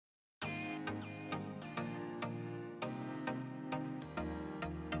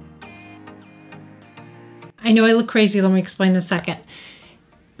I know I look crazy. Let me explain in a second.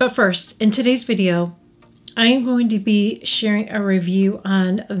 But first, in today's video, I am going to be sharing a review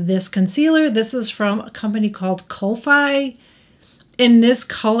on this concealer. This is from a company called Ko-Fi. In this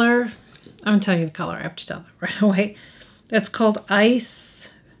color, I'm going to tell you the color. I have to tell them right away. It's called Ice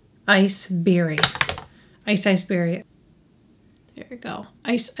Berry. Ice Berry. There we go.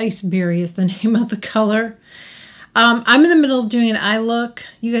 Ice Berry is the name of the color. I'm in the middle of doing an eye look.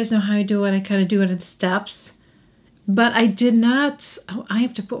 You guys know how I do it. I kind of do it in steps. But I did not, I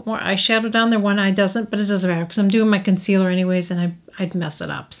have to put more eyeshadow down there. One eye doesn't, but it doesn't matter because I'm doing my concealer anyways and I'd mess it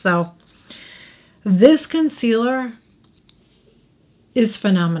up. So this concealer is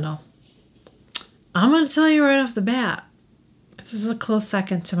phenomenal. I'm going to tell you right off the bat, this is a close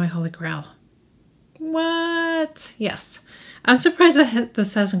second to my Holy Grail. What? Yes. I'm surprised that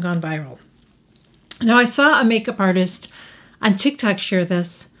this hasn't gone viral. Now, I saw a makeup artist on TikTok share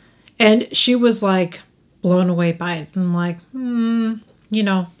this, and she was like blown away by it. I'm like, you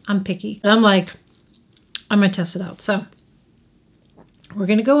know, I'm picky. And I'm like, I'm going to test it out. So we're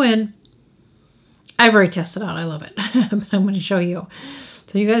going to go in. I've already tested it out. I love it. But I'm going to show you.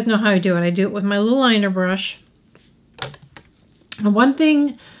 So you guys know how I do it. I do it with my little liner brush. And one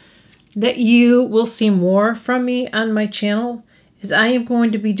thing that you will see more from me on my channel is I am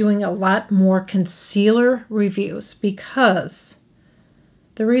going to be doing a lot more concealer reviews, because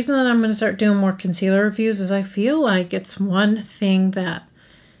the reason that I'm going to start doing more concealer reviews is I feel like it's one thing that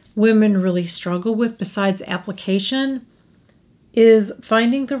women really struggle with besides application is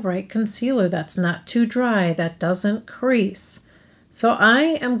finding the right concealer that's not too dry, that doesn't crease. So I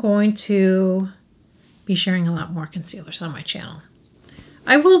am going to be sharing a lot more concealers on my channel.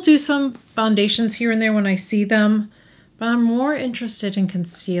 I will do some foundations here and there when I see them, but I'm more interested in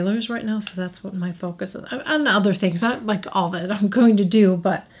concealers right now, so that's what my focus is. On other things, not like all that I'm going to do,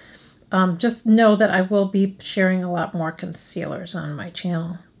 but just know that I will be sharing a lot more concealers on my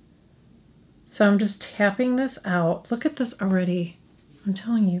channel. So I'm just tapping this out. Look at this already. I'm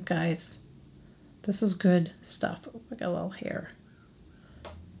telling you guys, this is good stuff. Oh, I got a little hair.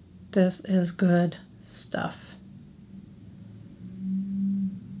 This is good stuff.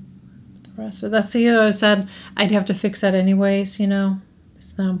 So that's the I said I'd have to fix that anyways, you know.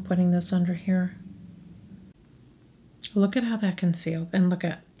 So now I'm putting this under here. Look at how that concealed, and look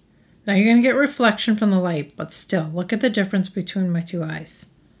at, now you're gonna get reflection from the light, but still look at the difference between my two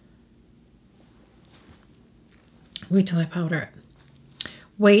eyes. Wait till I powder it.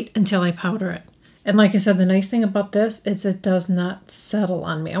 Wait until I powder it. And like I said, the nice thing about this is it does not settle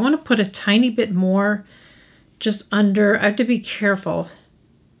on me. I want to put a tiny bit more just under. I have to be careful.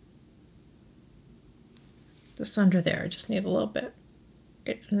 Just under there. I just need a little bit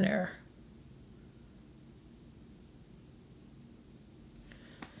in there.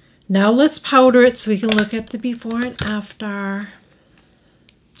 Now let's powder it so we can look at the before and after.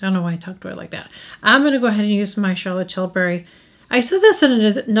 I don't know why I talked to it like that. I'm going to go ahead and use my Charlotte Tilbury. I said this in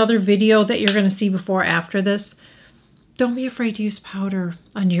another video that you're going to see before or after this. Don't be afraid to use powder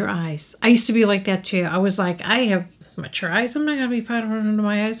under your eyes. I used to be like that too. I was like, I have mature eyes. I'm not going to be powdering under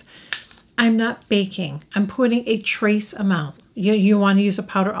my eyes. I'm not baking. I'm putting a trace amount. You want to use a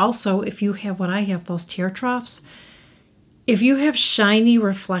powder also if you have what I have, those tear troughs. If you have shiny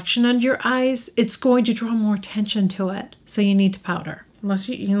reflection under your eyes, it's going to draw more attention to it. So you need to powder. Unless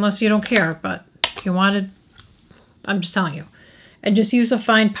you don't care, but if you wanted, I'm just telling you. And just use a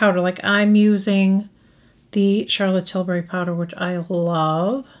fine powder. Like I'm using the Charlotte Tilbury powder, which I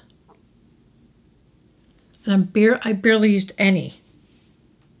love. And I barely used any.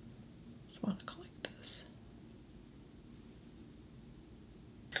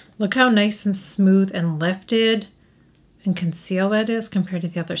 Look how nice and smooth and lifted and concealed that is compared to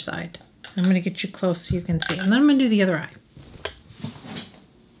the other side. I'm going to get you close so you can see. And then I'm going to do the other eye.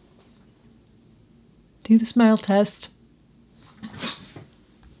 Do the smile test.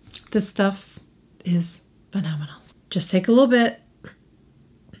 This stuff is phenomenal. Just take a little bit.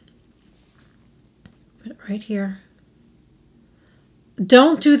 Put it right here.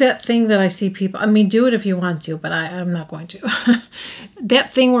 Don't do that thing that I see people, I mean, do it if you want to, but I'm not going to.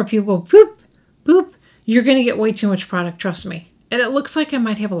 That thing where people go, boop, boop, you're going to get way too much product, trust me. And it looks like I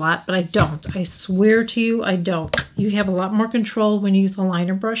might have a lot, but I don't. I swear to you, I don't. You have a lot more control when you use a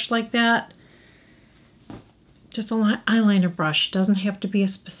liner brush like that. Just an eyeliner brush. It doesn't have to be a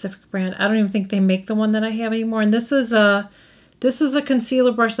specific brand. I don't even think they make the one that I have anymore. And this is a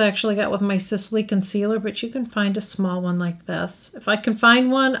concealer brush that I actually got with my Sisley concealer, but you can find a small one like this. If I can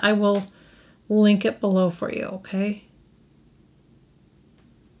find one, I will link it below for you, okay?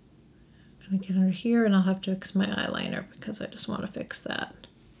 I'm gonna get under here and I'll have to fix my eyeliner because I just want to fix that.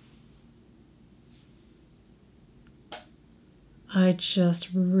 I just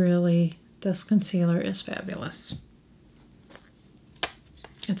really, this concealer is fabulous.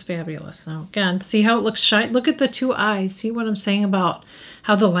 It's fabulous. Now again, see how it looks shiny? Look at the two eyes. See what I'm saying about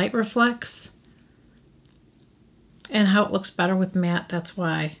how the light reflects? And how it looks better with matte. That's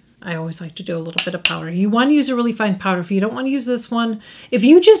why I always like to do a little bit of powder. You want to use a really fine powder. If you don't want to use this one, if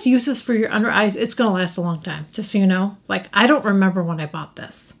you just use this for your under eyes, it's going to last a long time. Just so you know. Like, I don't remember when I bought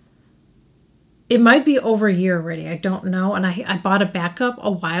this. It might be over a year already. I don't know. And I bought a backup a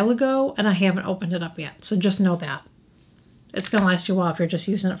while ago, and I haven't opened it up yet. So just know that. It's going to last you a while if you're just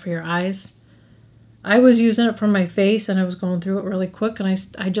using it for your eyes. I was using it for my face, and I was going through it really quick, and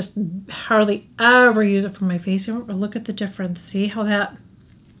I just hardly ever use it for my face. Look at the difference. See how that...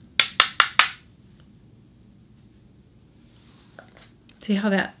 See how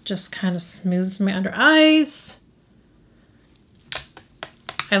that just kind of smooths my under eyes?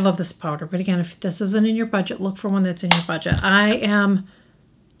 I love this powder, but again, if this isn't in your budget, look for one that's in your budget. I am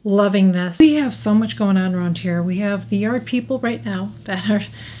loving this. We have so much going on around here. We have the yard people right now that are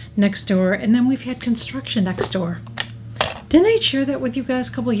next door, and then we've had construction next door. Didn't I share that with you guys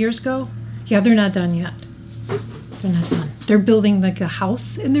a couple of years ago? Yeah, they're not done yet. They're not done. They're building like a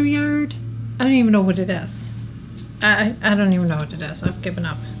house in their yard. I don't even know what it is. I don't even know what it is. I've given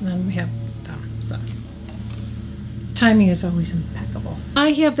up. And then we have them. So timing is always impeccable.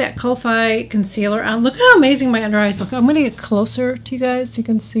 I have that Ko-Fi concealer on. Look at how amazing my under eyes look. I'm going to get closer to you guys so you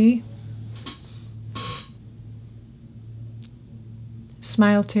can see.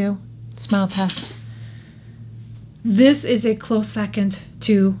 Smile too. Smile test. This is a close second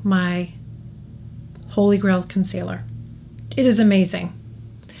to my Holy Grail concealer. It is amazing.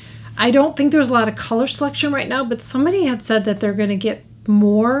 I don't think there's a lot of color selection right now, but somebody had said that they're going to get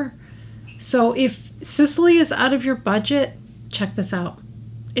more. So if Sisley is out of your budget, check this out.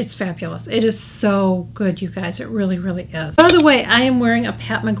 It's fabulous. It is so good, you guys. It really, really is. By the way, I am wearing a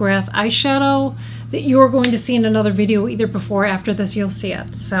Pat McGrath eyeshadow that you're going to see in another video either before or after this. You'll see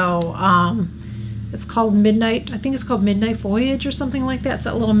it. So it's called Midnight. I think it's called Midnight Voyage or something like that. It's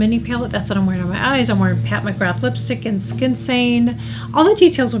a little mini palette. That's what I'm wearing on my eyes. I'm wearing Pat McGrath lipstick and Skin Sane. All the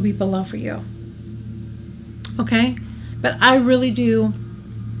details will be below for you. Okay? But I really do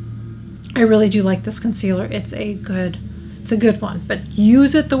like this concealer. It's a good one. But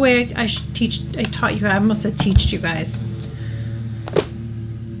use it the way I taught you. I must have taught you guys.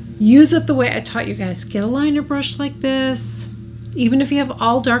 Use it the way I taught you guys. Get a liner brush like this. Even if you have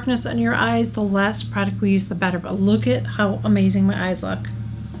all darkness on your eyes, the less product we use, the better. But look at how amazing my eyes look.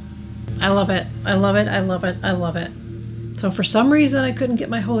 I love it. I love it. I love it. I love it. So for some reason, I couldn't get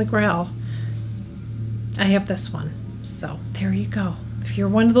my Holy Grail. I have this one. So there you go. If you're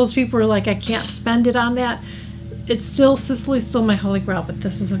one of those people who are like, I can't spend it on that, it's still, Sisley's still my Holy Grail. But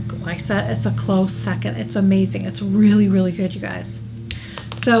this is, like I said, it's a close second. It's amazing. It's really, really good, you guys.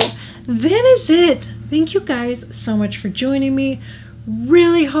 So that is it. Thank you guys so much for joining me.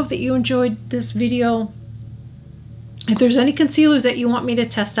 Really hope that you enjoyed this video. If there's any concealers that you want me to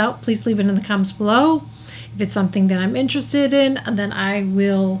test out, please leave it in the comments below. If it's something that I'm interested in, then I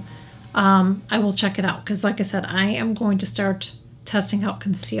will check it out. Because like I said, I am going to start testing out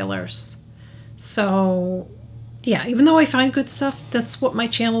concealers. So yeah, even though I find good stuff, that's what my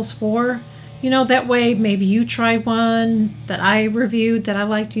channel's for. You know, that way maybe you tried one that I reviewed that I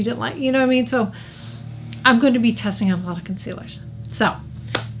liked, you didn't like, you know what I mean? So I'm going to be testing out a lot of concealers. So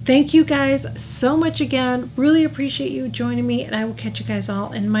thank you guys so much again. Really appreciate you joining me, and I will catch you guys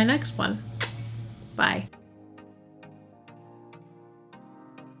all in my next one. Bye.